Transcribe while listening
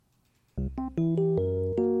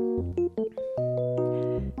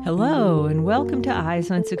Hello, and welcome to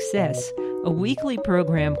Eyes on Success, a weekly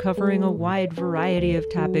program covering a wide variety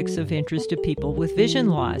of topics of interest to people with vision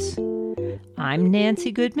loss. I'm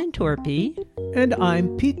Nancy Goodman Torpy. And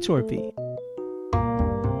I'm Pete Torpy.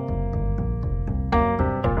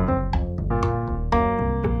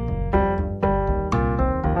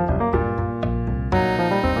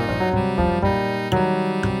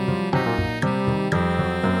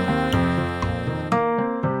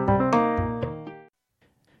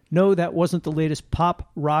 No, that wasn't the latest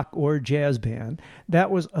pop, rock, or jazz band.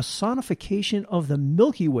 That was a sonification of the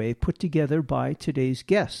Milky Way put together by today's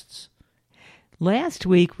guests. Last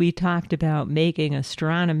week we talked about making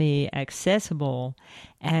astronomy accessible,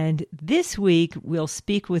 and this week we'll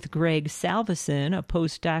speak with Greg Salveson, a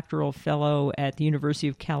postdoctoral fellow at the University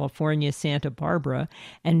of California, Santa Barbara,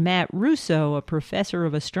 and Matt Russo, a professor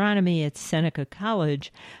of astronomy at Seneca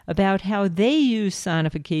College, about how they use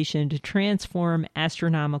sonification to transform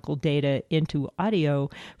astronomical data into audio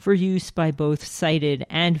for use by both sighted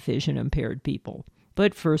and vision-impaired people.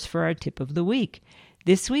 But first for our tip of the week.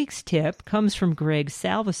 This week's tip comes from Greg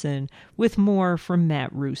Salveson, with more from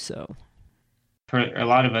Matt Russo. For a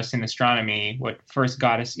lot of us in astronomy, what first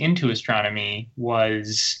got us into astronomy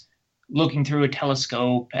was looking through a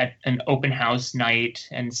telescope at an open house night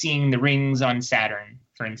and seeing the rings on Saturn,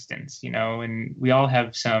 for instance, and we all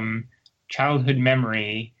have some childhood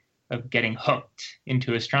memory of getting hooked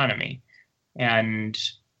into astronomy. And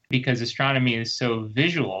because astronomy is so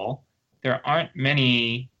visual, there aren't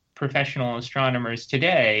many professional astronomers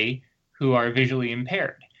today who are visually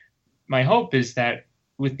impaired. My hope is that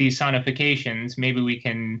with these sonifications, maybe we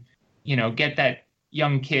can, get that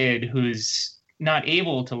young kid who's not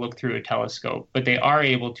able to look through a telescope, but they are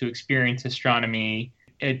able to experience astronomy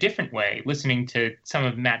in a different way, listening to some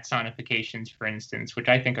of Matt's sonifications, for instance, which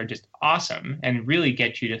I think are just awesome and really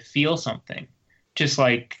get you to feel something, just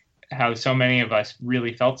like how so many of us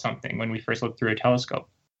really felt something when we first looked through a telescope.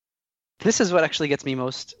 This is what actually gets me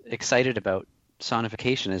most excited about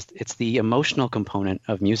sonification, is it's the emotional component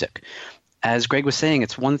of music. As Greg was saying,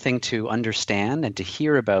 it's one thing to understand and to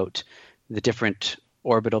hear about the different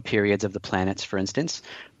orbital periods of the planets, for instance,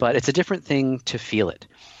 but it's a different thing to feel it.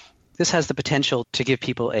 This has the potential to give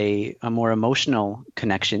people a more emotional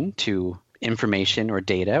connection to information or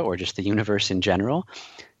data or just the universe in general.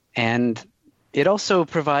 And it also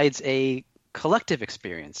provides a collective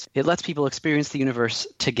experience. It lets people experience the universe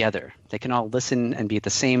together. They can all listen and be at the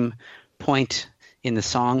same point in the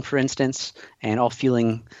song, for instance, and all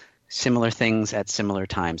feeling similar things at similar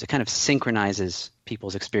times. It kind of synchronizes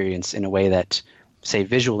people's experience in a way that, say,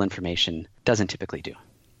 visual information doesn't typically do.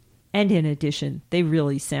 And in addition, they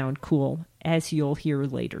really sound cool, as you'll hear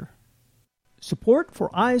later. Support for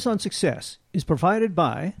Eyes on Success is provided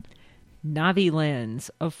by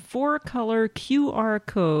NaviLens, a 4-color QR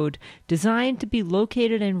code designed to be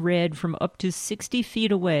located and read from up to 60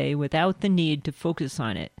 feet away without the need to focus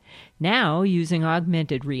on it. Now, using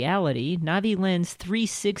augmented reality, NaviLens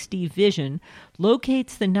 360 Vision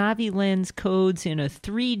locates the NaviLens codes in a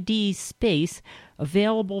 3D space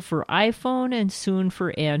available for iPhone and soon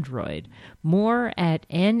for Android. More at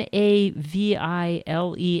navilens.com.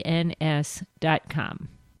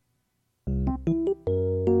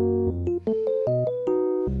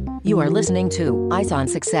 You are listening to Eyes on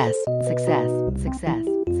Success. Success, success,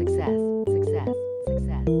 success, success,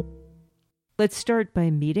 success. Let's start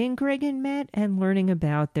by meeting Greg and Matt and learning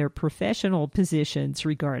about their professional positions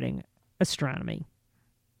regarding astronomy.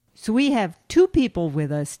 So we have two people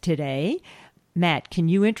with us today. Matt, can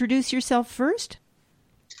you introduce yourself first?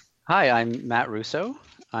 Hi, I'm Matt Russo.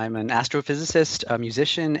 I'm an astrophysicist, a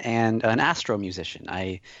musician, and an astromusician.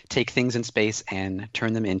 I take things in space and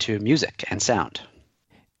turn them into music and sound.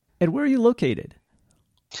 And where are you located?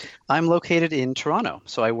 I'm located in Toronto.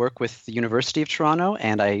 So I work with the University of Toronto,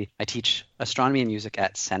 and I teach astronomy and music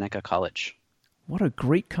at Seneca College. What a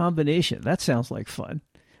great combination. That sounds like fun.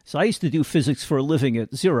 So I used to do physics for a living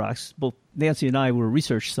at Xerox. Both Nancy and I were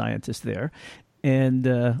research scientists there.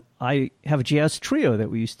 And I have a jazz trio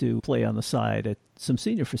that we used to play on the side at some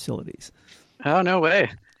senior facilities. Oh, no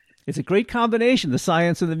way. It's a great combination, the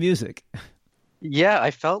science and the music. Yeah, I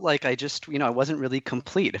felt like I just, I wasn't really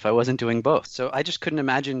complete if I wasn't doing both. So I just couldn't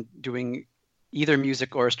imagine doing either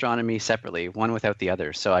music or astronomy separately, one without the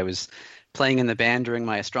other. So I was playing in the band during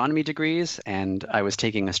my astronomy degrees, and I was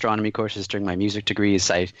taking astronomy courses during my music degrees.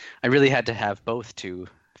 I really had to have both to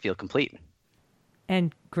feel complete.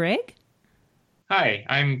 And Greg? Hi,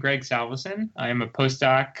 I'm Greg Salveson. I'm a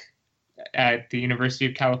postdoc at the University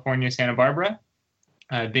of California, Santa Barbara.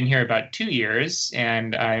 I've been here about 2 years,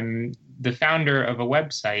 and I'm the founder of a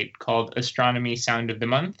website called Astronomy Sound of the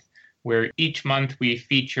Month, where each month we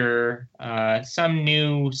feature some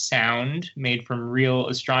new sound made from real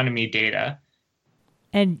astronomy data.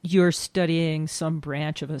 And you're studying some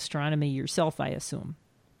branch of astronomy yourself, I assume.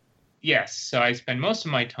 Yes, so I spend most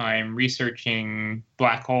of my time researching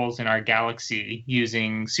black holes in our galaxy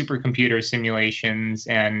using supercomputer simulations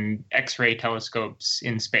and X-ray telescopes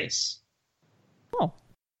in space. Oh,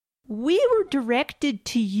 we were directed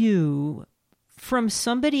to you from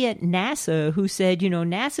somebody at NASA who said,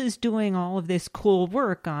 NASA's doing all of this cool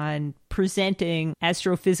work on presenting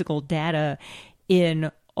astrophysical data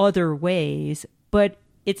in other ways, but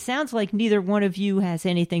it sounds like neither one of you has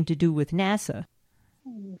anything to do with NASA.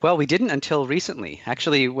 Well, we didn't until recently.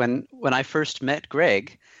 Actually, when I first met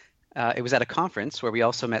Greg, it was at a conference where we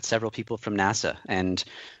also met several people from NASA. And,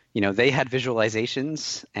 they had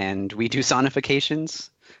visualizations and we do sonifications.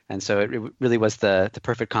 And so it really was the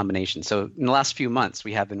perfect combination. So in the last few months,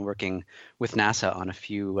 we have been working with NASA on a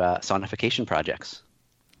few sonification projects.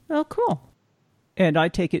 Oh, cool. And I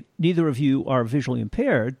take it neither of you are visually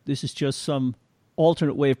impaired. This is just some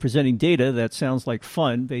alternate way of presenting data that sounds like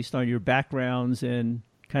fun based on your backgrounds and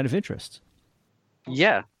kind of interests.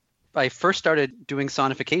 Yeah. I first started doing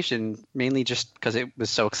sonification mainly just because it was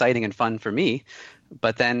so exciting and fun for me.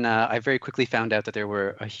 But then I very quickly found out that there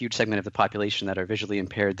were a huge segment of the population that are visually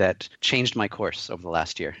impaired that changed my course over the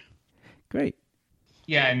last year. Great.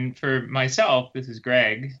 Yeah, and for myself, this is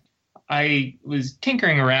Greg. I was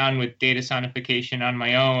tinkering around with data sonification on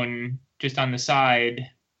my own, just on the side,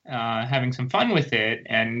 having some fun with it,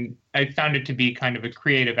 and I found it to be kind of a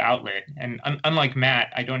creative outlet. And unlike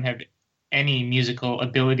Matt, I don't have any musical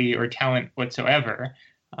ability or talent whatsoever,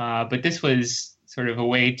 but this was sort of a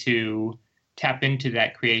way to tap into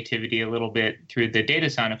that creativity a little bit through the data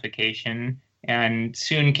sonification, and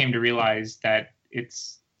soon came to realize that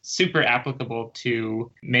it's super applicable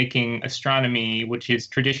to making astronomy, which is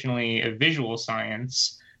traditionally a visual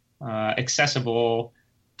science, accessible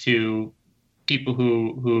to people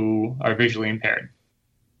who are visually impaired.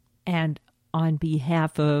 And on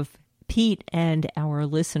behalf of Pete and our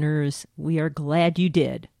listeners, we are glad you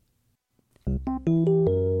did.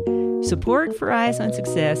 Support for Eyes on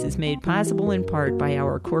Success is made possible in part by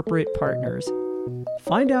our corporate partners.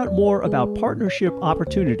 Find out more about partnership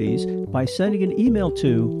opportunities by sending an email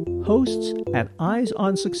to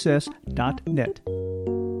hosts@eyesonsuccess.net.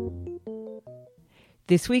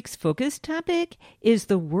 This week's focus topic is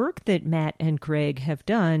the work that Matt and Greg have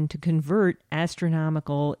done to convert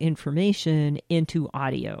astronomical information into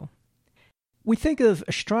audio. We think of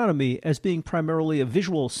astronomy as being primarily a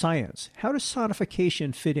visual science. How does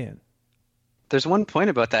sonification fit in? There's one point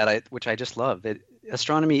about that which I just love, that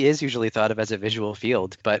astronomy is usually thought of as a visual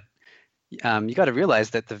field, but you got to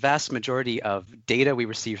realize that the vast majority of data we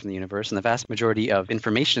receive from the universe and the vast majority of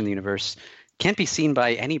information in the universe can't be seen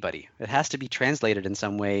by anybody. It has to be translated in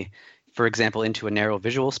some way, for example, into a narrow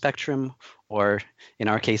visual spectrum, or in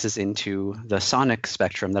our cases, into the sonic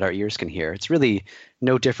spectrum that our ears can hear. It's really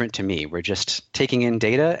no different to me. We're just taking in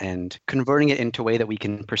data and converting it into a way that we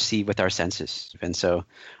can perceive with our senses. And so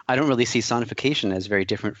I don't really see sonification as very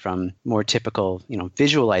different from more typical,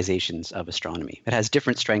 visualizations of astronomy. It has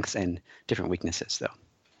different strengths and different weaknesses, though.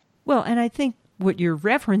 Well, and I think what you're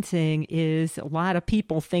referencing is a lot of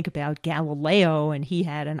people think about Galileo, and he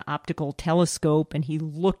had an optical telescope and he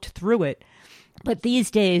looked through it. But these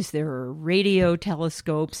days there are radio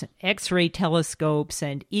telescopes, and X-ray telescopes,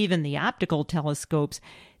 and even the optical telescopes.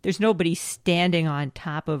 There's nobody standing on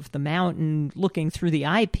top of the mountain looking through the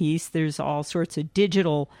eyepiece. There's all sorts of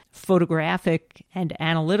digital photographic and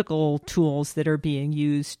analytical tools that are being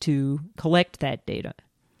used to collect that data.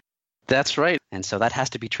 That's right. And so that has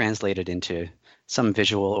to be translated into some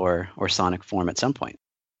visual or sonic form at some point.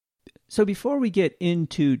 So before we get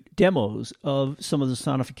into demos of some of the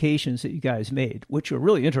sonifications that you guys made, which are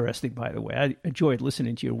really interesting, by the way, I enjoyed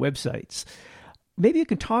listening to your websites, maybe you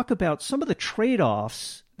can talk about some of the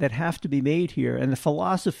trade-offs that have to be made here and the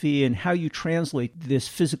philosophy and how you translate this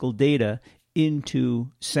physical data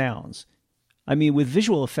into sounds. I mean, with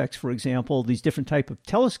visual effects, for example, these different type of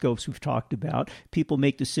telescopes we've talked about, people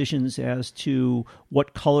make decisions as to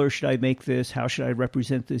what color should I make this, how should I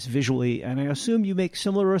represent this visually, and I assume you make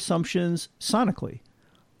similar assumptions sonically.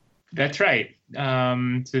 That's right.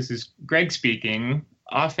 So this is Greg speaking.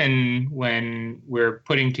 Often when we're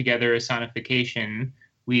putting together a sonification,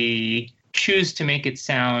 we choose to make it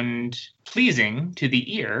sound pleasing to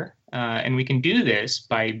the ear, and we can do this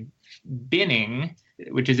by binning,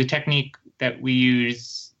 which is a technique that we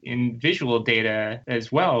use in visual data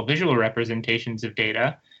as well, visual representations of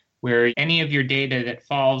data, where any of your data that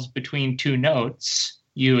falls between two notes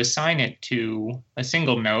you assign it to a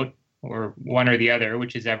single note or one or the other,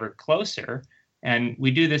 which is ever closer. And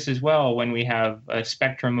we do this as well when we have a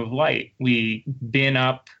spectrum of light. We bin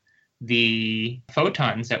up the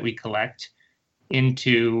photons that we collect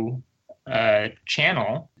into a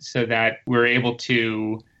channel so that we're able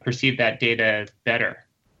to perceive that data better.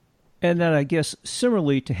 And then I guess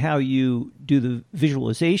similarly to how you do the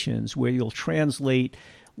visualizations, where you'll translate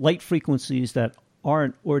light frequencies that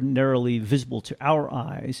aren't ordinarily visible to our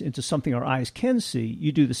eyes into something our eyes can see,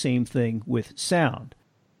 you do the same thing with sound.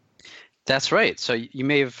 That's right. So you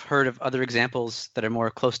may have heard of other examples that are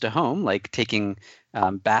more close to home, like taking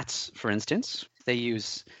bats, for instance. They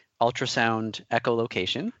use ultrasound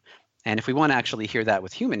echolocation. And if we want to actually hear that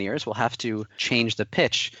with human ears, we'll have to change the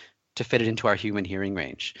pitch to fit it into our human hearing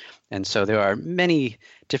range. And so there are many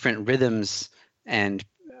different rhythms and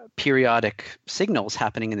periodic signals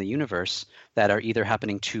happening in the universe that are either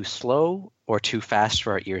happening too slow or too fast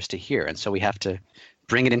for our ears to hear. And so we have to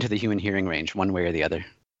bring it into the human hearing range one way or the other.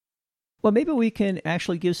 Well, maybe we can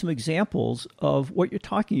actually give some examples of what you're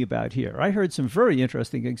talking about here. I heard some very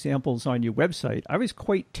interesting examples on your website. I was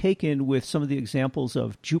quite taken with some of the examples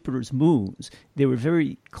of Jupiter's moons. They were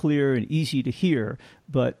very clear and easy to hear,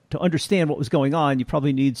 but to understand what was going on, you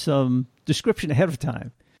probably need some description ahead of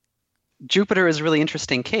time. Jupiter is a really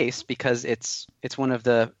interesting case because it's one of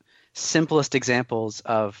the simplest examples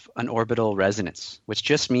of an orbital resonance, which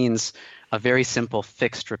just means a very simple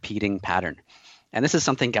fixed repeating pattern. And this is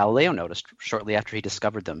something Galileo noticed shortly after he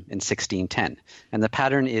discovered them in 1610. And the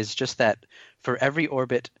pattern is just that for every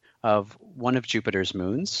orbit of one of Jupiter's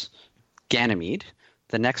moons, Ganymede,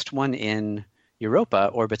 the next one in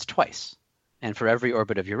Europa orbits twice. And for every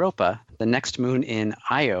orbit of Europa, the next moon in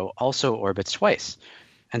Io also orbits twice.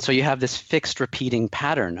 And so you have this fixed repeating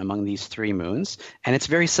pattern among these three moons, and it's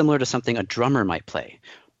very similar to something a drummer might play.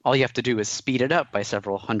 All you have to do is speed it up by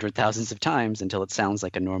several hundred thousands of times until it sounds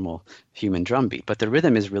like a normal human drum beat. But the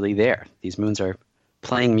rhythm is really there. These moons are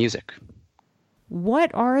playing music. What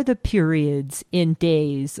are the periods in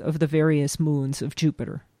days of the various moons of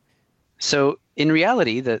Jupiter? So in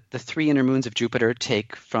reality, the three inner moons of Jupiter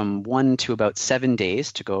take from 1 to about 7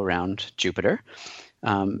 days to go around Jupiter.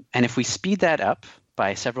 And if we speed that up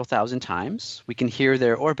by several thousand times, we can hear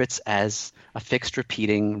their orbits as a fixed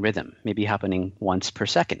repeating rhythm, maybe happening once per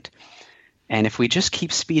second. And if we just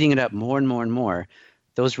keep speeding it up more and more and more,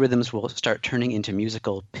 those rhythms will start turning into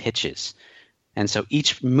musical pitches. And so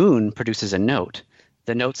each moon produces a note.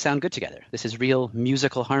 The notes sound good together. This is real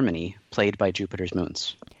musical harmony played by Jupiter's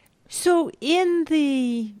moons. So in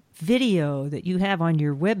the video that you have on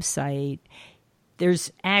your website,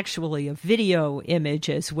 there's actually a video image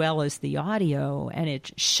as well as the audio, and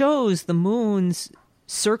it shows the moons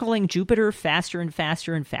circling Jupiter faster and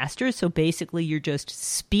faster and faster. So basically you're just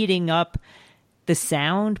speeding up the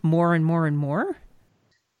sound more and more and more?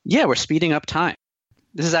 Yeah, we're speeding up time.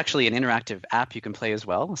 This is actually an interactive app you can play as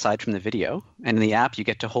well, aside from the video. And in the app, you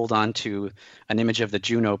get to hold on to an image of the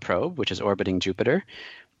Juno probe, which is orbiting Jupiter,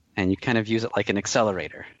 and you kind of use it like an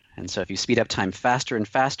accelerator. And so if you speed up time faster and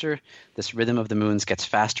faster, this rhythm of the moons gets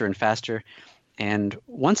faster and faster. And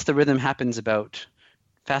once the rhythm happens about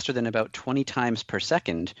faster than about 20 times per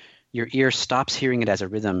second, your ear stops hearing it as a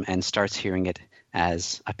rhythm and starts hearing it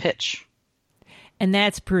as a pitch. And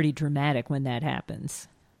that's pretty dramatic when that happens.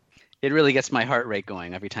 It really gets my heart rate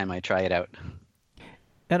going every time I try it out.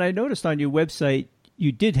 And I noticed on your website,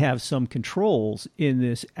 you did have some controls in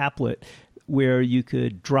this applet where you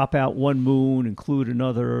could drop out one moon, include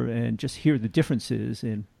another, and just hear the differences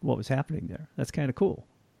in what was happening there. That's kind of cool.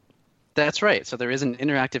 That's right. So there is an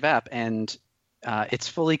interactive app, and it's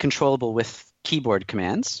fully controllable with keyboard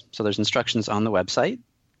commands. So there's instructions on the website,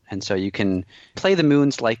 and so you can play the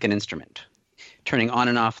moons like an instrument, turning on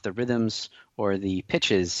and off the rhythms or the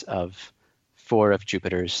pitches of 4 of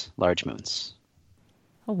Jupiter's large moons.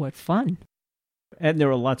 Oh, what fun. And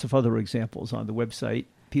there are lots of other examples on the website.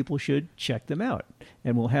 People should check them out.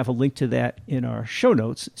 And we'll have a link to that in our show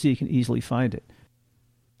notes so you can easily find it.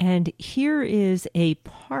 And here is a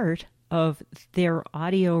part of their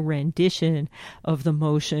audio rendition of the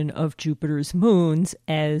motion of Jupiter's moons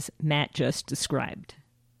as Matt just described.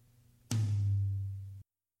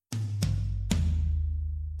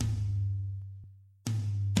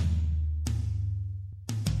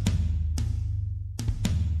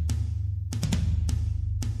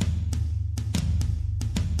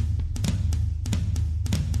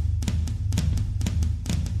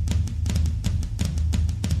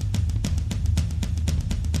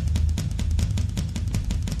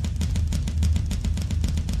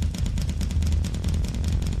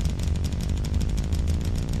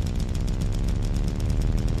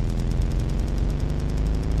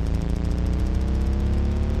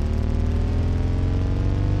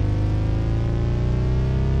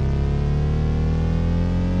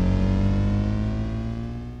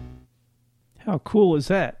 How cool is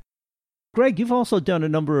that? Greg, you've also done a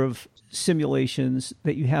number of simulations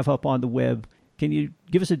that you have up on the web. Can you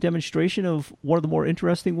give us a demonstration of one of the more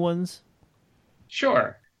interesting ones?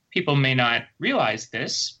 Sure. People may not realize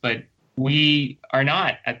this, but we are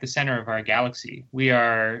not at the center of our galaxy. We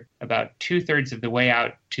are about 2/3 of the way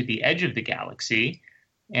out to the edge of the galaxy,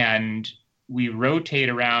 and we rotate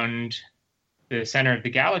around the center of the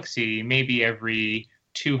galaxy maybe every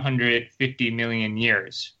 250 million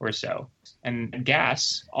years or so. And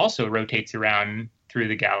gas also rotates around through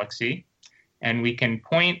the galaxy, and we can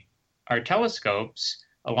point our telescopes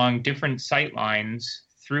along different sight lines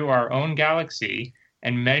through our own galaxy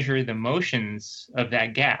and measure the motions of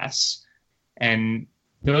that gas. And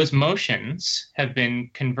those motions have been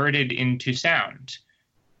converted into sound.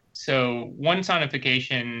 So one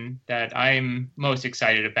sonification that I'm most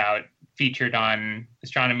excited about, featured on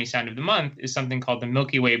Astronomy Sound of the Month, is something called the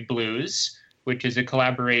Milky Way Blues, which is a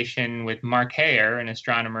collaboration with Mark Hayer, an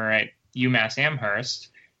astronomer at UMass Amherst.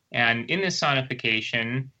 And in this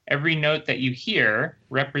sonification, every note that you hear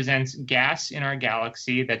represents gas in our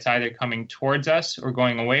galaxy that's either coming towards us or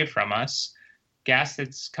going away from us. Gas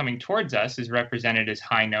that's coming towards us is represented as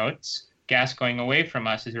high notes. Gas going away from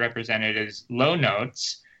us is represented as low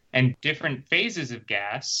notes. And different phases of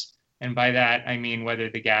gas, and by that I mean whether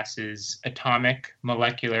the gas is atomic,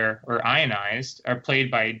 molecular, or ionized, are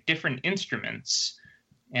played by different instruments.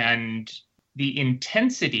 And the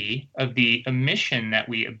intensity of the emission that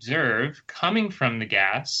we observe coming from the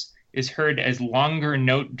gas is heard as longer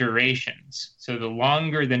note durations. So the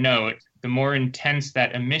longer the note, the more intense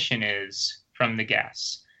that emission is from the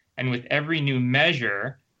gas. And with every new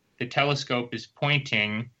measure, the telescope is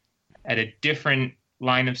pointing at a different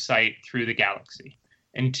line of sight through the galaxy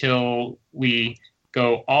until we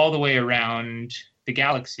go all the way around the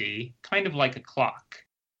galaxy, kind of like a clock.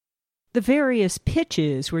 The various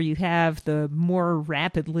pitches where you have the more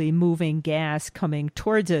rapidly moving gas coming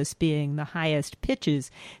towards us being the highest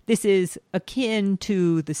pitches, this is akin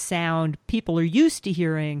to the sound people are used to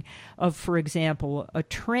hearing of, for example, a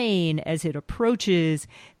train. As it approaches,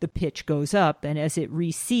 the pitch goes up, and as it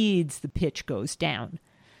recedes, the pitch goes down.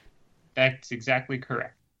 That's exactly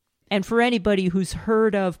correct. And for anybody who's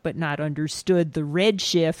heard of but not understood the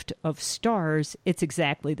redshift of stars, it's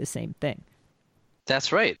exactly the same thing.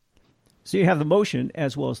 That's right. So you have the motion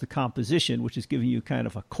as well as the composition, which is giving you kind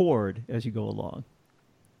of a chord as you go along.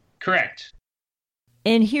 Correct.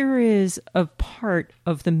 And here is a part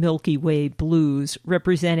of the Milky Way Blues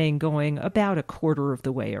representing going about a quarter of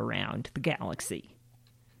the way around the galaxy.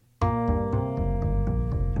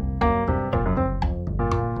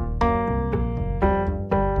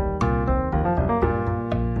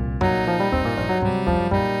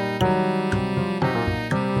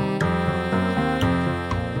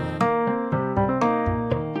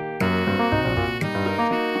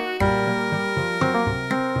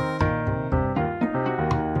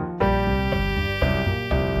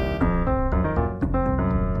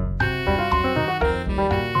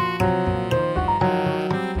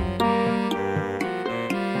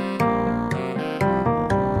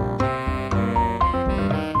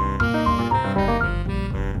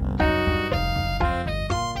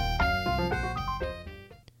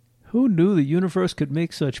 Who knew the universe could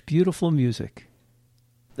make such beautiful music?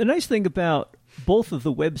 The nice thing about both of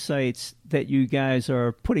the websites that you guys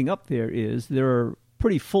are putting up there is there are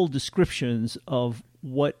pretty full descriptions of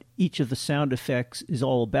what each of the sound effects is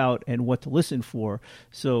all about and what to listen for.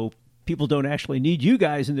 So people don't actually need you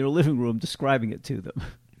guys in their living room describing it to them.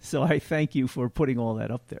 So I thank you for putting all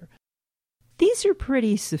that up there. These are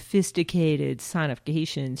pretty sophisticated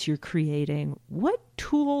sonifications you're creating. What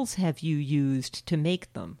tools have you used to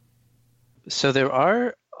make them? So there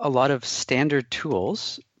are a lot of standard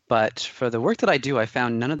tools, but for the work that I do, I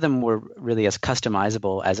found none of them were really as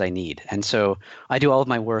customizable as I need. And so I do all of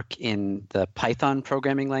my work in the Python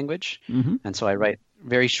programming language. Mm-hmm. And so I write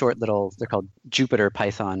very short little, they're called Jupyter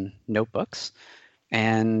Python notebooks.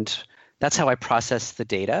 And that's how I process the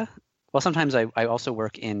data. Well, sometimes I also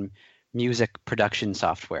work in music production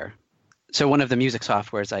software. So one of the music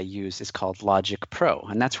softwares I use is called Logic Pro,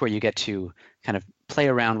 and that's where you get to kind of play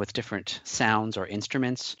around with different sounds or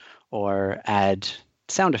instruments or add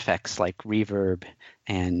sound effects like reverb,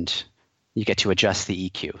 and you get to adjust the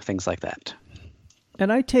EQ, things like that.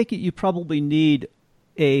 And I take it you probably need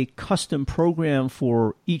a custom program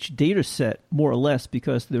for each data set, more or less,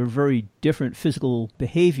 because there are very different physical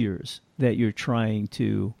behaviors that you're trying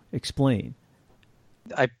to explain.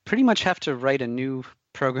 I pretty much have to write a new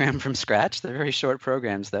program from scratch. They're very short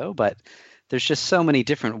programs, though, but there's just so many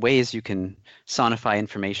different ways you can sonify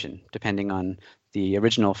information, depending on the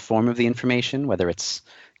original form of the information, whether it's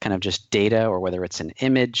kind of just data, or whether it's an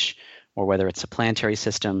image, or whether it's a planetary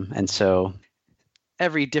system. And so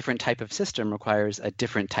every different type of system requires a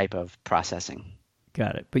different type of processing.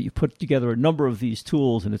 Got it. But you put together a number of these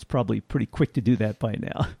tools, and it's probably pretty quick to do that by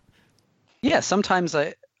now. Yeah, sometimes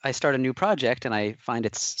I start a new project and I find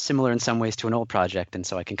it's similar in some ways to an old project, and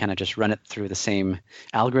so I can kind of just run it through the same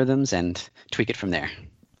algorithms and tweak it from there.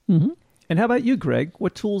 Mm-hmm. And how about you, Greg?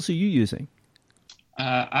 What tools are you using?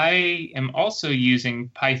 I am also using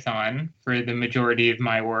Python for the majority of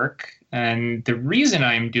my work. And the reason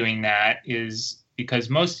I'm doing that is because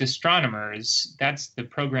most astronomers, that's the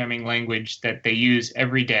programming language that they use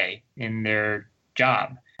every day in their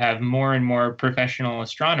job. Have more and more professional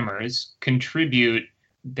astronomers contribute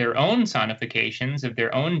their own sonifications of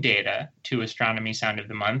their own data to Astronomy Sound of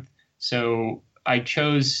the Month. So I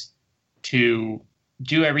chose to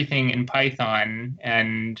do everything in Python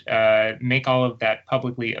and make all of that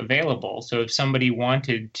publicly available. So if somebody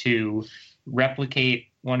wanted to replicate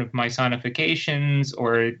one of my sonifications,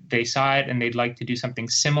 or they saw it and they'd like to do something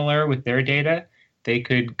similar with their data, they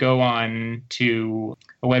could go on to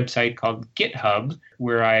a website called GitHub,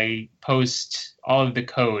 where I post all of the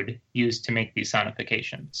code used to make these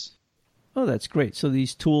sonifications. Oh, that's great. So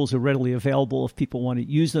these tools are readily available if people want to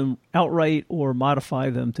use them outright or modify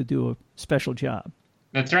them to do a special job.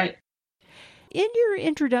 That's right. In your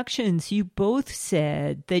introductions, you both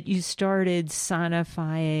said that you started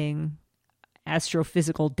sonifying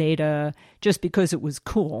astrophysical data just because it was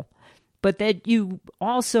cool, but that you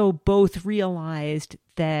also both realized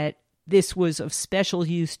that this was of special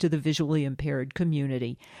use to the visually impaired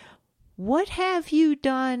community. What have you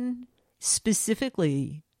done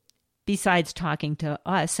specifically, besides talking to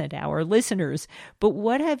us and our listeners, but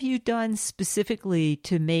what have you done specifically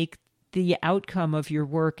to make the outcome of your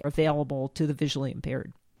work available to the visually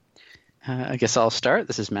impaired? I guess I'll start.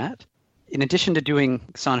 This is Matt. In addition to doing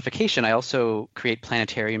sonification, I also create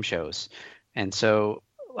planetarium shows. And so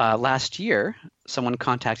last year, someone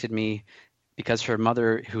contacted me because her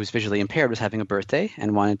mother, who was visually impaired, was having a birthday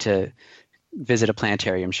and wanted to visit a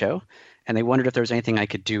planetarium show. And they wondered if there was anything I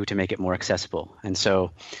could do to make it more accessible. And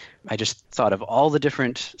so I just thought of all the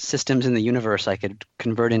different systems in the universe I could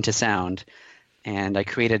convert into sound. And I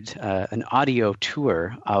created an audio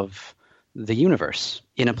tour of the universe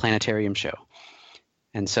in a planetarium show.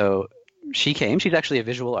 And so she came. She's actually a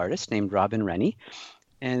visual artist named Robin Rennie.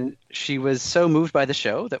 And she was so moved by the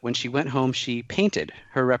show that when she went home, she painted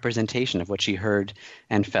her representation of what she heard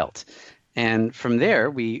and felt. And from there,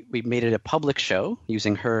 we made it a public show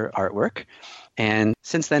using her artwork. And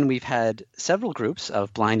since then, we've had several groups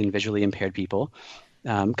of blind and visually impaired people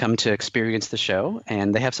come to experience the show,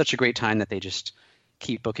 and they have such a great time that they just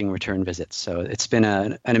keep booking return visits. So it's been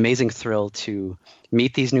an amazing thrill to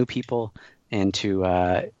meet these new people and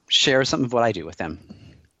to share some of what I do with them.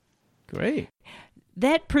 Great.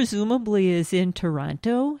 That presumably is in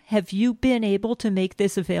Toronto. Have you been able to make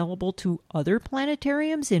this available to other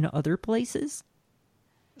planetariums in other places?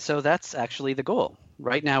 So that's actually the goal.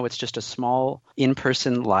 Right now, it's just a small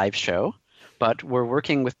in-person live show, but we're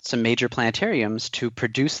working with some major planetariums to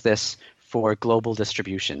produce this for global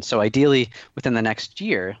distribution. So ideally, within the next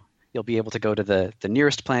year, you'll be able to go to the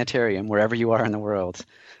nearest planetarium, wherever you are in the world,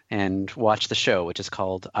 and watch the show, which is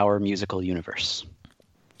called Our Musical Universe.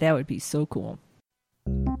 That would be so cool.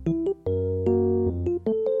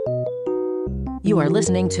 You are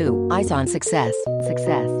listening to Eyes on Success.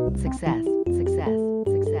 Success, success, success,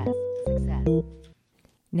 success, success.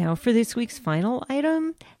 Now for this week's final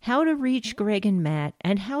item, how to reach Greg and Matt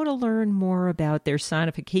and how to learn more about their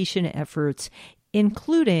sonification efforts,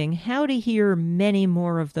 including how to hear many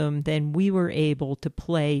more of them than we were able to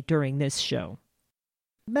play during this show.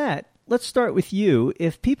 Matt, let's start with you.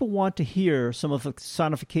 If people want to hear some of the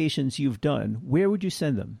sonifications you've done, where would you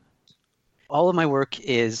send them? All of my work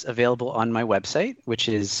is available on my website, which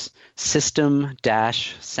is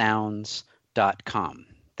system-sounds.com.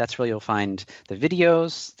 That's where you'll find the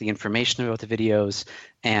videos, the information about the videos,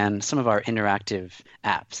 and some of our interactive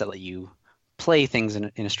apps that let you play things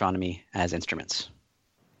in astronomy as instruments.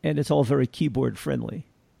 And it's all very keyboard friendly.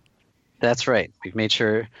 That's right. We've made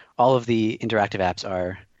sure all of the interactive apps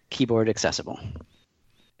are keyboard accessible.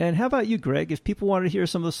 And how about you, Greg? If people wanted to hear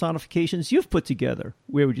some of the sonifications you've put together,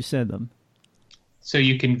 where would you send them? So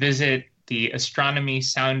you can visit the Astronomy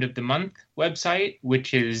Sound of the Month website,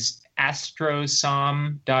 which is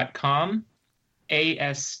astrosom.com,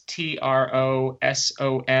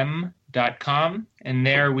 astrosom.com. And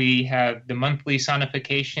there we have the monthly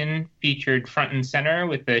sonification featured front and center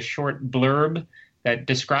with a short blurb that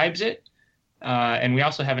describes it. And we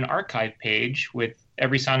also have an archive page with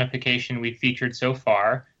every sonification we've featured so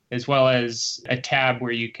far, as well as a tab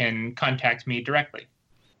where you can contact me directly.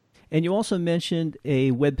 And you also mentioned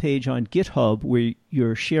a webpage on GitHub where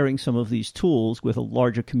you're sharing some of these tools with a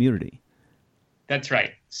larger community. That's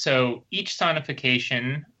right. So each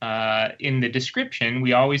sonification, in the description,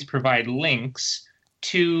 we always provide links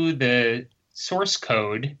to the source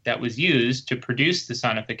code that was used to produce the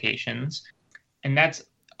sonifications, and that's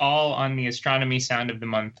all on the Astronomy Sound of the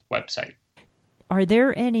Month website. Are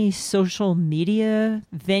there any social media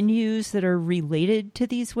venues that are related to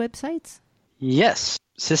these websites? Yes.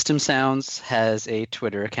 System Sounds has a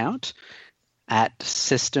Twitter account at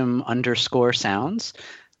system_sounds.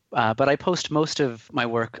 But I post most of my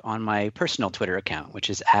work on my personal Twitter account, which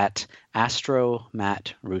is at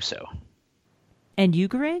AstroMattRusso. And you,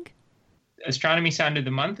 Greg? Astronomy Sound of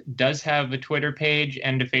the Month does have a Twitter page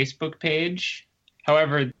and a Facebook page.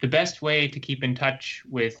 However, the best way to keep in touch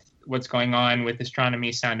with what's going on with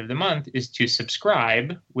Astronomy Sound of the Month is to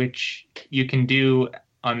subscribe, which you can do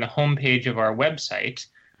on the homepage of our website,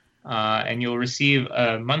 and you'll receive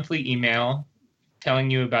a monthly email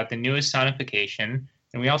telling you about the newest sonification.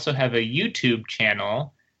 And we also have a YouTube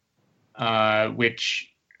channel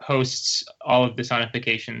which hosts all of the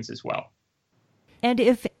sonifications as well. And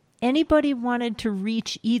if anybody wanted to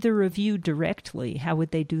reach either of you directly, how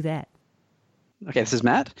would they do that? Okay, this is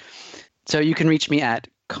Matt. So you can reach me at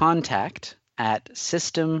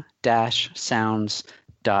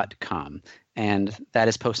contact@system-sounds.com. And that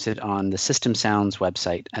is posted on the System Sounds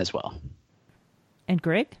website as well. And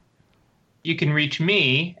Greg? You can reach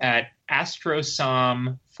me at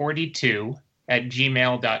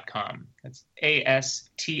astrosom42@gmail.com. That's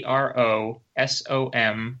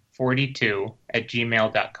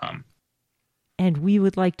ASTROSOM42@gmail.com. And we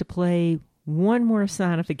would like to play one more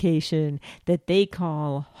sonification that they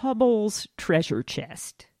call Hubble's Treasure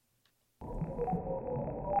Chest.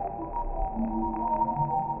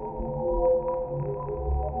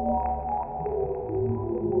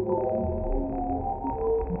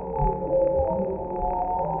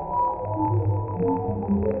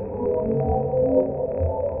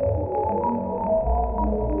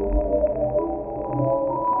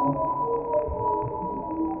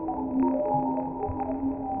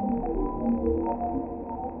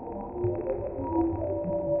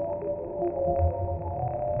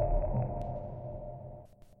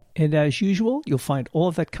 And as usual, you'll find all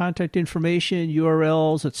of that contact information,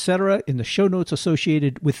 URLs, etc. in the show notes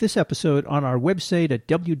associated with this episode on our website at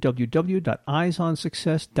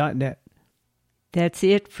www.eyesonsuccess.net. That's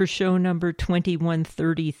it for show number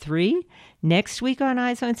 2133. Next week on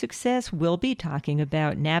Eyes on Success, we'll be talking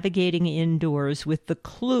about navigating indoors with the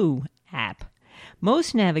Clue app.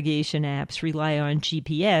 Most navigation apps rely on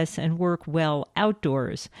GPS and work well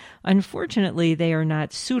outdoors. Unfortunately, they are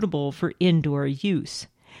not suitable for indoor use.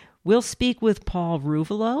 We'll speak with Paul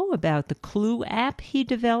Ruvolo about the Clue app he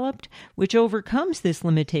developed, which overcomes this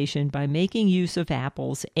limitation by making use of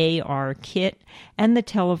Apple's AR kit and the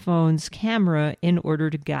telephone's camera in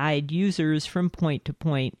order to guide users from point to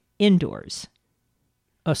point indoors.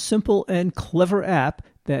 A simple and clever app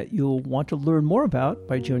that you'll want to learn more about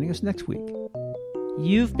by joining us next week.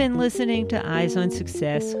 You've been listening to Eyes on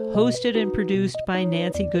Success, hosted and produced by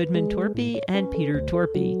Nancy Goodman Torpy and Peter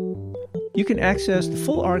Torpy. You can access the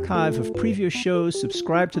full archive of previous shows,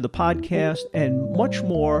 subscribe to the podcast, and much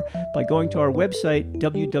more by going to our website,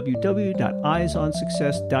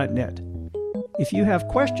 www.eyesonsuccess.net. If you have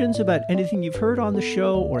questions about anything you've heard on the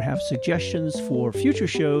show or have suggestions for future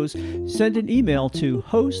shows, send an email to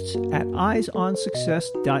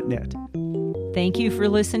hosts@eyesonsuccess.net. Thank you for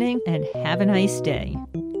listening and have a nice day.